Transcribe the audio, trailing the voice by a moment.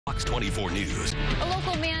Fox 24 News. A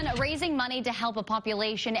local man raising money to help a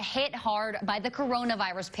population hit hard by the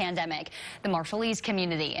coronavirus pandemic, the Marshallese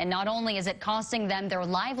community. And not only is it costing them their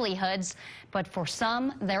livelihoods, but for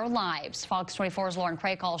some, their lives. Fox 24's Lauren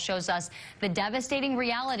Crakall shows us the devastating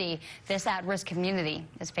reality this at-risk community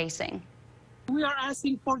is facing. We are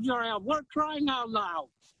asking for your help. We're crying out loud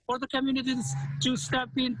for the community to step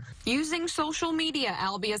in. Using social media,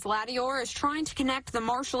 Albia's Latior is trying to connect the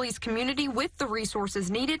Marshallese community with the resources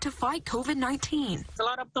needed to fight COVID-19. A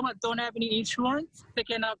lot of them don't have any insurance. They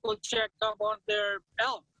cannot go check up on their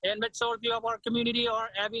health. And majority of our community are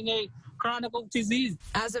having a chronic disease.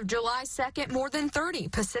 As of July 2nd, more than 30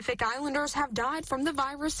 Pacific Islanders have died from the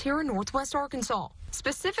virus here in Northwest Arkansas,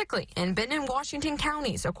 specifically in Benton and Washington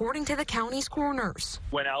counties, according to the county's coroners.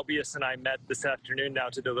 When Albius and I met this afternoon now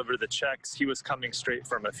to deliver the checks, he was coming straight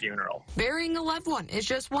from a funeral. Burying a loved one is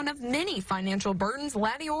just one of many financial burdens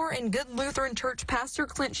Latior and Good Lutheran Church pastor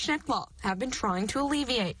Clint Schneckloff have been trying to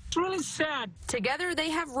alleviate. It's really sad. Together, they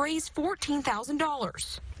have raised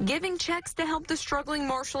 $14,000, giving checks to help the struggling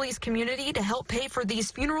Marshallese community to help pay for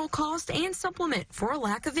these funeral costs and supplement for a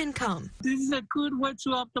lack of income. This is a good way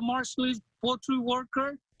to help the Marshallese poultry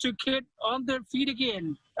worker to get on their feet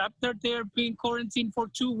again after they're being quarantined for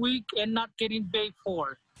 2 weeks and not getting paid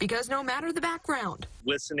for. Because no matter the background,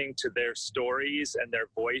 listening to their stories and their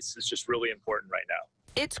voice is just really important right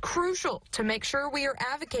now. It's crucial to make sure we are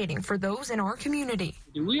advocating for those in our community.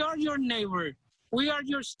 We are your neighbor. We are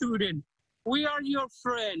your student. We are your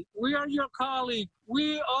friend. We are your colleague.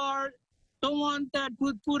 We are the one that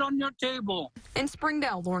would put on your table. In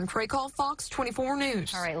Springdale, Lauren Crakall, Fox 24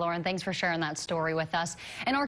 News. All right, Lauren, thanks for sharing that story with us. And our